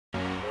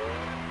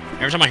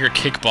Every time I hear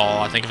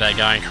kickball, I think of that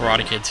guy in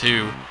Karate Kid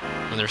 2.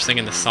 When they're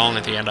singing the song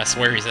at the end, I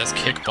swear he says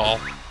kickball.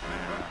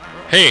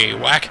 Hey,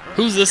 Whack,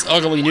 who's this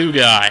ugly new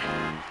guy?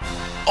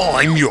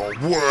 I'm your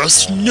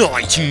worst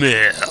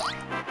nightmare.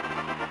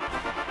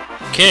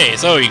 Okay,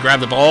 so you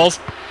grab the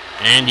balls,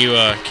 and you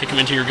kick them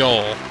into your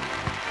goal.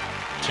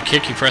 To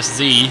kick, you press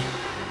Z.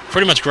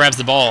 Pretty much grabs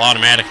the ball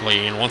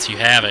automatically, and once you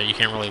have it, you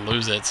can't really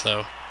lose it,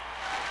 so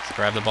just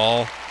grab the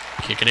ball,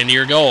 kick it into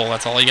your goal,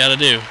 that's all you gotta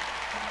do.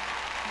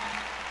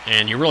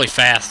 And you're really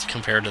fast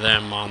compared to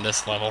them on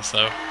this level,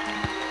 so...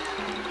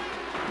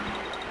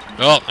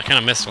 Oh, I kind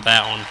of missed with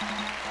that one.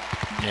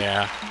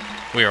 Yeah,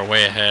 we are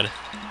way ahead.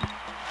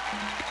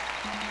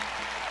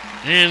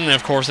 And,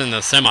 of course, in the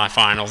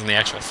semifinals and the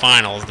actual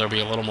finals, there'll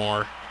be a little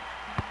more...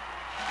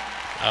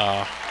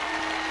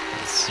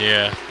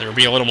 yeah, there'll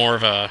be a little more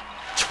of a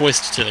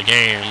twist to the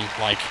game,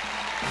 like...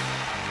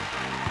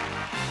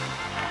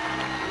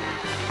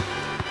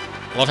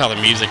 I love how the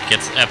music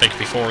gets epic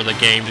before the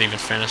game's even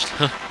finished.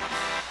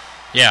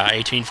 Yeah,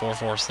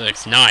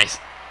 18-4-4-6. Nice.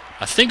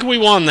 I think we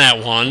won that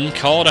one.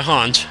 Call it a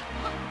hunch.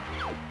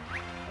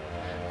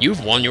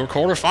 You've won your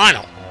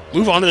quarterfinal.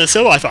 Move on to the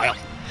semifinal.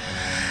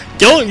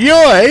 Don't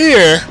yawn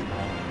here!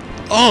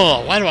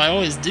 Oh, why do I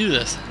always do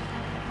this?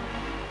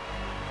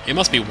 It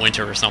must be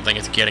winter or something,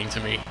 it's getting to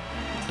me.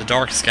 The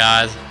dark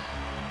skies.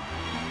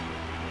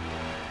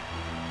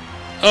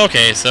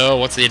 Okay, so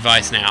what's the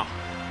advice now?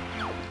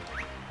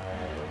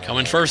 Come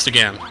in first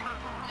again.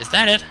 Is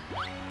that it?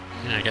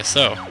 Yeah, I guess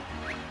so.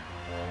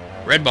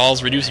 Red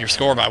balls reduce your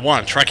score by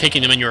 1. Try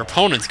kicking them in your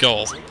opponent's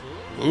goals.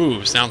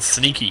 Ooh, sounds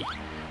sneaky.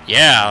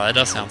 Yeah, that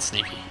does sound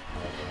sneaky.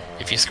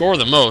 If you score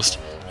the most,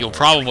 you'll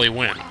probably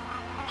win.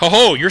 Ho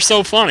ho, you're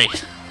so funny!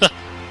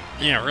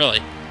 Yeah, really.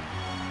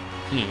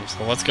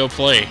 So let's go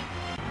play.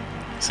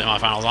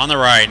 Semifinals on the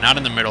right, not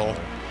in the middle.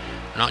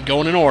 We're not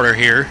going in order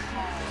here.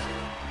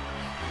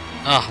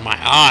 Ugh, my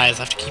eyes,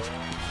 I have to keep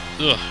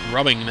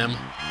rubbing them.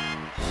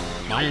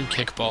 Mayan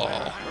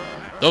kickball.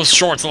 Those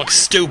shorts look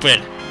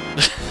stupid!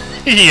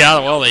 Yeah,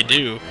 well they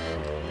do.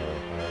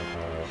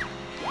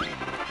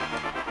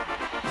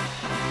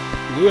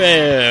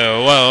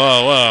 Whoa, whoa,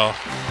 whoa, whoa.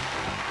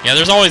 Yeah,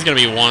 there's always going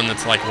to be one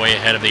that's like way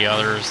ahead of the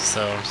others,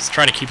 so just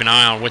try to keep an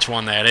eye on which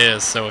one that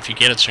is, so if you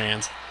get a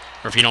chance,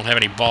 or if you don't have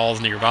any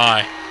balls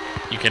nearby,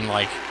 you can,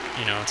 like,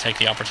 you know, take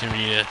the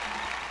opportunity to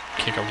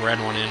kick a red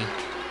one in.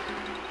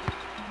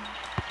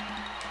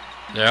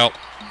 Nope.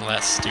 Well,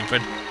 that's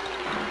stupid.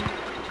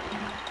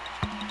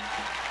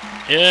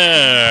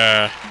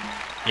 Yeah.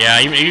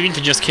 Yeah, even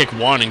to just kick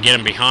one and get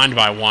him behind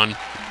by 1,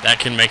 that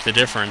can make the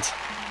difference.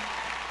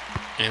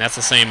 And that's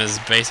the same as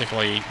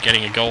basically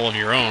getting a goal of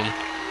your own,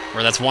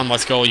 where that's one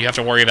less goal you have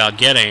to worry about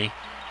getting,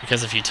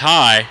 because if you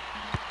tie,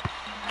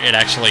 it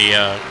actually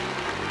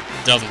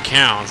doesn't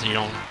count, so you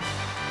don't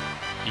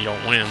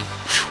win.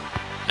 Whew.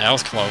 That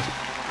was close.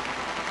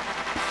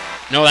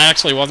 No, that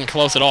actually wasn't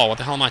close at all. What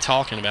the hell am I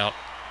talking about?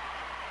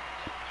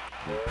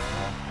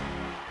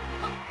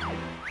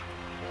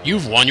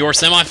 You've won your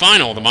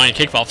semifinal. The Mayan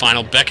kickball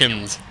final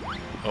beckons.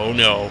 Oh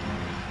no.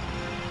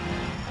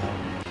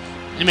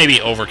 It may be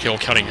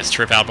overkill cutting this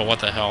trip out, but what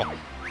the hell.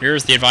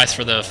 Here's the advice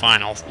for the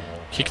finals.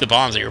 Kick the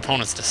bombs at your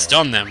opponents to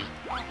stun them.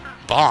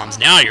 Bombs,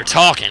 now you're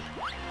talking.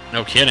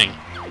 No kidding.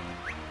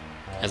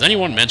 Has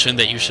anyone mentioned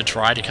that you should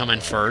try to come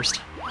in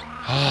first?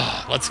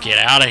 Let's get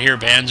out of here,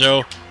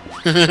 Banjo.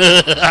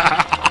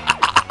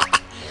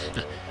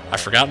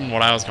 I've forgotten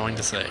what I was going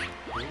to say.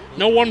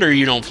 No wonder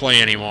you don't play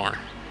anymore.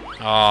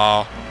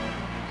 Aw.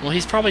 Well,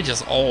 he's probably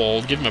just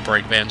old. Give him a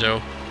break,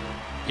 Banjo.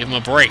 Give him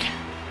a break.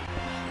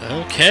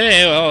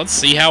 Okay, well, let's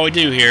see how we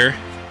do here.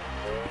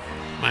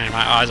 Man,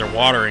 my eyes are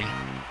watering.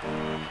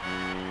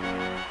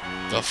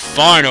 The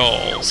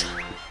finals!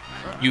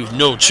 You've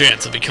no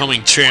chance of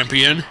becoming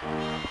champion.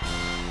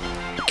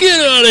 Get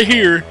out of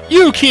here!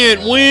 You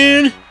can't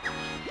win!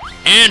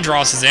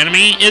 Andross's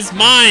enemy is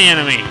my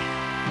enemy!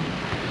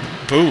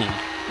 Boom.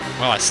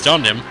 Well, I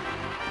stunned him.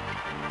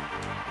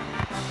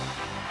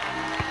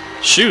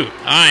 Shoot,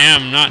 I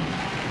am not...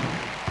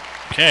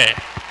 Okay.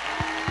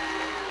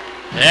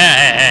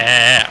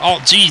 Yeah. Oh,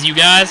 jeez, you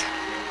guys.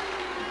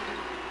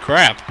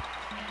 Crap.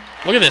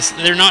 Look at this.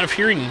 They're not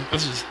appearing.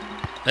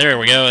 There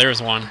we go.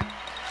 There's one.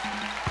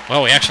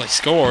 Well, we actually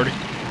scored.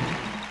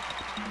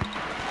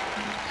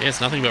 Yeah,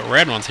 it's nothing but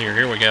red ones here.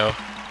 Here we go.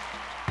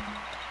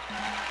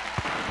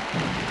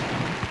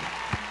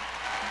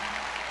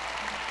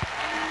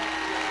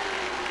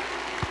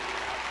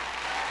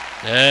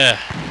 Yeah.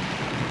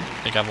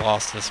 I think I've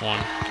lost this one.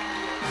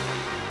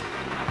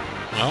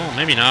 Well,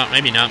 maybe not.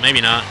 Maybe not. Maybe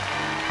not.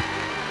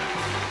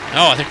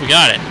 Oh, I think we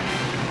got it.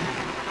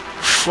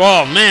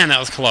 Oh, man, that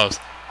was close.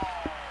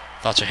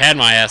 Thought you had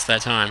my ass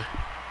that time.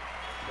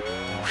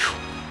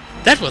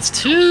 That was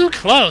too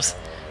close.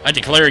 I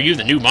declare you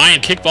the new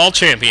Mayan kickball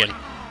champion.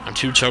 I'm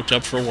too choked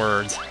up for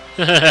words.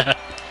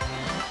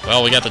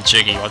 Well, we got the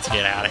jiggy. Let's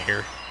get out of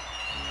here.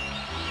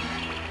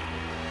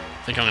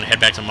 I think I'm going to head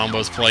back to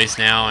Mumbo's place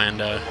now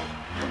and,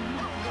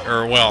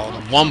 or, well,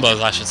 Wumbo's,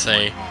 I should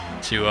say,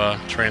 to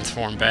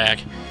transform back.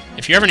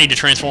 If you ever need to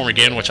transform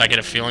again, which I get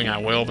a feeling I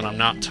will, but I'm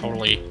not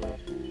totally...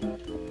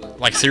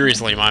 Like,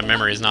 seriously, my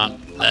memory is not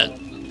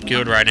that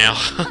good right now.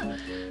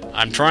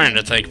 I'm trying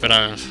to think, but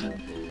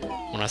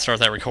when I start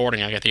that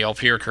recording, I get the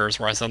LP curse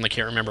where I suddenly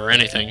can't remember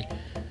anything.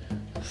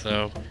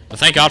 So, but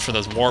thank God for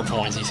those war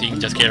points. You see, you can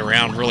just get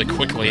around really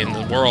quickly in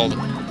the world,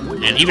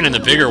 and even in the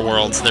bigger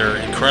worlds, they're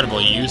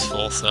incredibly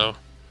useful, so...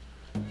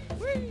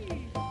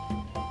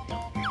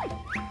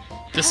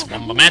 This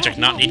one, magic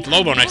not need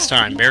Globo next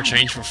time. Bear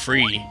change for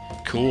free.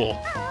 Cool.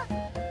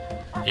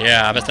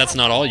 Yeah, I bet that's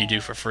not all you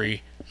do for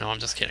free. No, I'm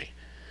just kidding.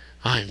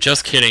 I'm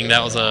just kidding.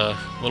 That was a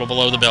little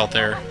below the belt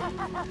there.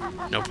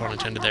 No pun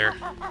intended there.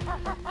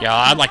 Yeah,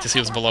 I'd like to see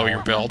what's below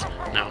your belt.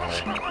 No.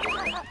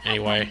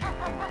 Anyway.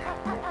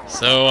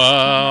 So,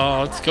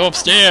 let's go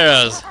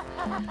upstairs.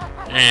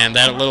 And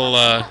that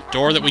little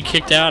door that we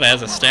kicked out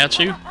as a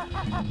statue.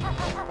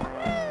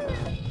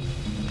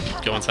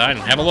 Let's go inside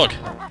and have a look.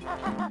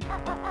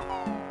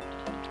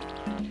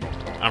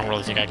 I don't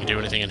really think I can do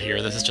anything in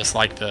here. This is just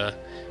like the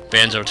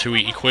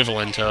Banjo-Tooie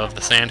equivalent of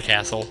the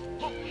sandcastle.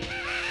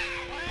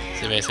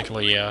 So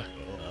basically,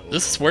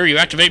 this is where you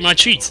activate my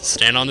cheats.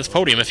 Stand on this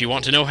podium if you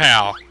want to know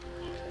how.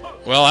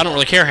 Well, I don't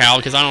really care how,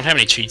 because I don't have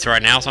any cheats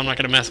right now, so I'm not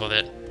going to mess with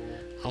it.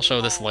 I'll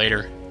show this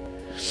later.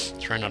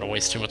 Try not to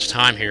waste too much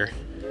time here.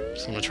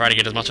 Just going to try to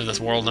get as much of this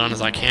world done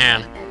as I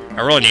can.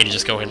 I really need to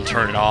just go ahead and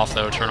turn it off,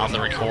 though. Turn off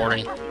the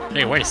recording.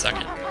 Hey, wait a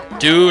second.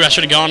 Dude, I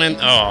should have gone in...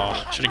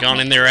 Oh, I should have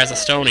gone in there as a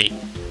Stony.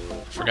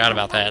 Forgot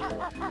about that.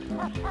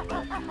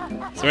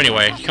 So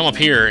anyway, you come up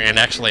here, and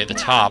actually at the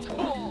top...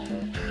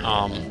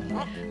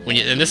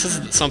 and this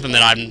is something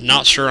that I'm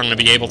not sure I'm going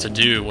to be able to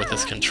do with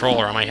this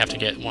controller. I might have to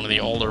get one of the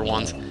older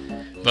ones.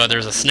 But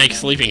there's a snake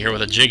sleeping here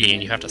with a Jiggy,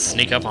 and you have to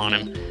sneak up on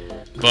him.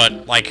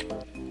 But, like,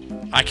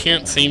 I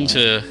can't seem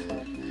to...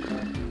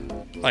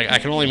 Like, I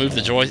can only move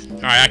the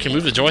Alright, I can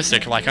move the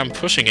joystick, like, I'm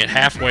pushing it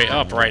halfway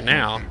up right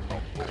now,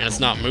 and it's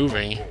not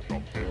moving.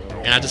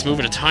 And I just move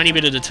it a tiny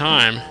bit at a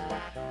time,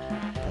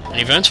 and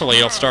eventually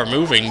it'll start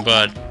moving,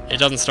 but it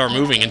doesn't start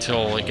moving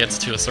until it gets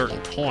to a certain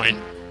point.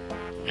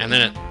 And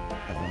then it...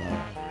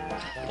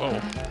 Whoa.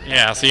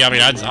 Yeah, see, I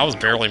mean, I was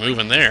barely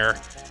moving there,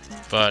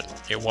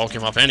 but it woke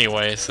him up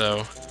anyway,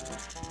 so...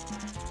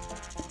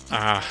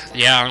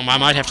 yeah, I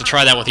might have to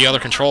try that with the other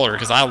controller,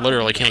 because I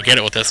literally can't get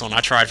it with this one.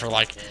 I tried for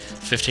like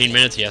 15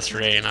 minutes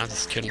yesterday, and I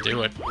just couldn't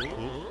do it.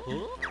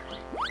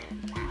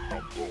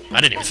 I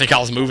didn't even think I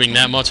was moving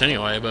that much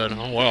anyway, but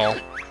oh well.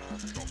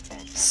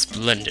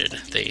 Splendid.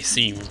 They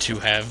seem to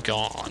have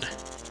gone.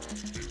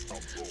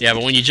 Yeah,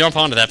 but when you jump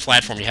onto that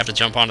platform, you have to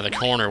jump onto the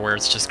corner where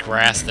it's just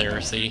grass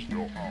there, see?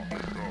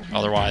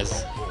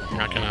 Otherwise, you're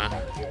not gonna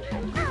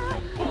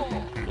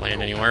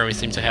land anywhere. We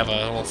seem to have a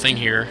little thing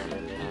here.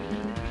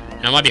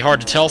 Now, it might be hard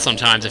to tell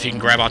sometimes if you can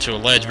grab onto a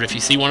ledge, but if you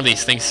see one of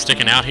these things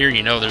sticking out here,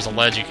 you know there's a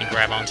ledge you can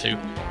grab onto,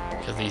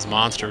 because these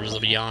monsters will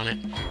be on it.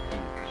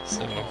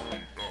 So...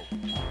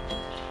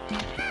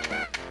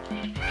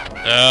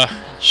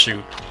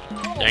 shoot.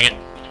 Dang it.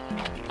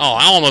 Oh,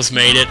 I almost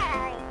made it!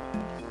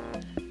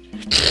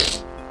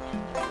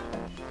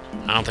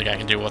 I don't think I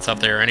can do what's up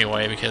there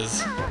anyway,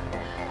 because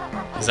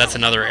that's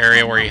another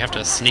area where you have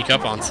to sneak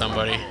up on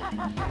somebody.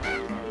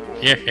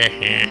 Yeah,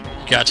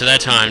 got you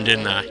that time,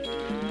 didn't I?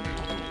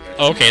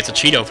 Okay, it's a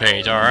Cheeto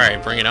page.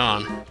 Alright, bring it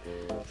on.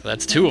 So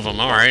that's two of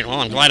them. Alright, well,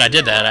 I'm glad I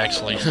did that,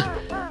 actually.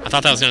 I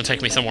thought that was going to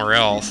take me somewhere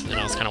else, and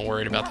I was kind of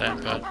worried about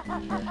that, but...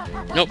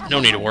 Nope, no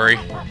need to worry.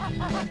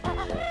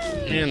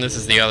 And this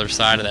is the other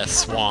side of that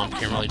swamp.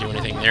 Can't really do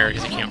anything there,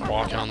 because you can't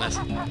walk on this.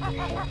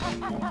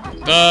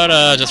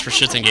 But, just for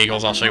shits and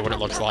giggles, I'll show you what it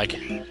looks like.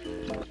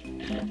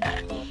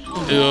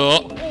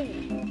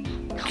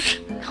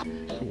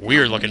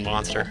 Weird-looking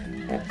monster.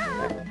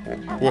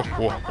 Whoa,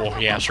 whoa, whoa.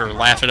 Yeah, sure,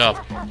 laugh it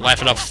up.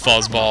 Laugh it up,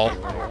 fuzzball.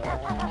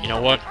 You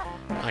know what?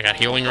 I got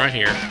healing right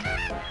here.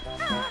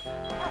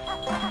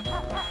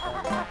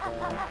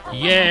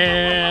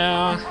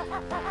 Yeah!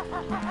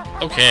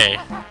 Okay.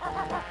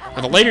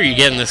 Now, the later you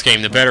get in this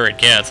game, the better it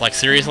gets. Like,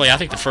 seriously, I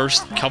think the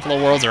first couple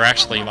of worlds are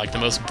actually, like, the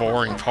most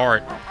boring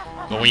part.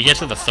 But when you get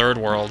to the third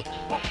world,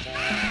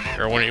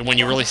 or when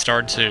you really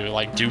start to,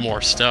 like, do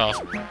more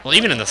stuff, well,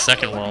 even in the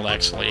second world,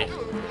 actually,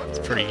 it's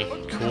pretty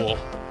cool.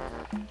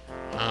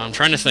 I'm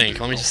trying to think.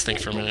 Let me just think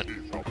for a minute.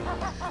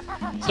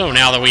 So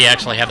now that we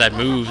actually have that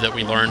move that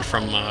we learned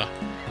from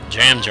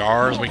Jam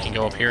Jars, we can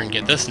go up here and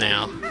get this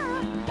now.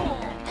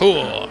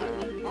 Cool.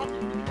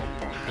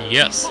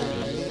 Yes.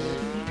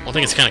 One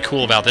thing that's kind of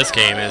cool about this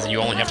game is you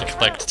only have to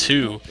collect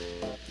 2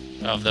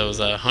 of those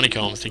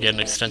honeycombs to get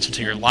an extension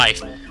to your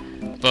life.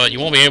 But you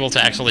won't be able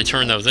to actually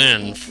turn those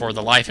in for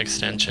the life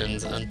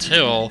extensions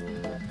until...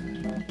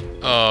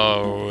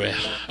 oh,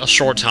 a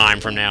short time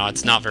from now.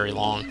 It's not very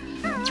long.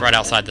 It's right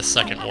outside the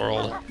second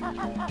world.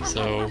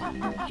 So,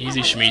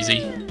 easy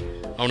schmeezy.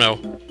 Oh no.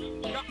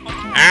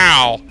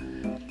 Ow!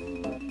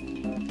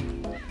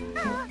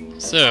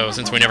 So,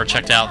 since we never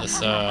checked out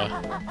this,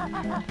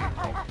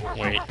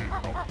 wait.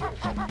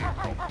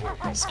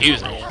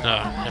 Excuse me.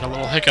 Had a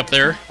little hiccup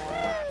there.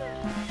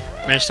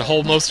 Managed to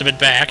hold most of it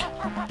back.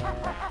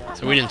 So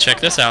So we didn't check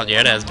this out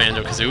yet as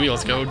Banjo-Kazooie.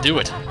 Let's go do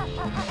it.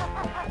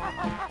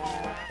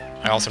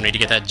 I also need to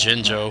get that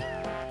Jinjo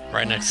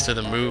right next to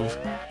the move.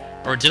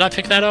 Or did I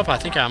pick that up? I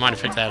think I might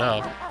have picked that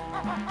up.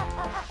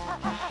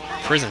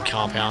 Prison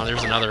compound.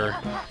 There's another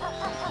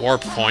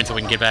warp point that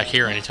we can get back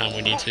here anytime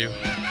we need to.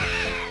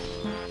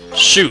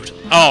 Shoot!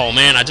 Oh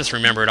man, I just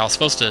remembered. I was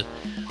supposed to...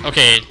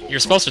 Okay, you're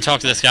supposed to talk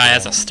to this guy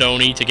as a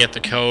Stony to get the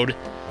code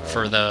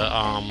for the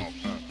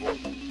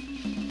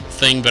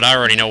thing, but I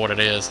already know what it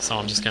is, so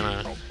I'm just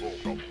gonna...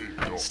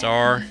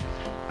 Star...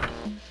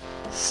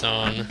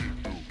 Sun...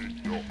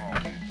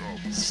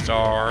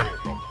 Star...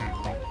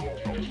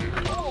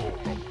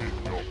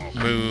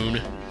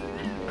 Moon...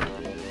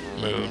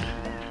 Moon.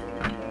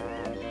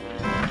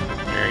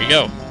 There you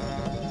go.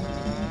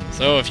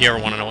 So if you ever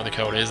want to know what the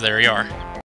code is, there you are.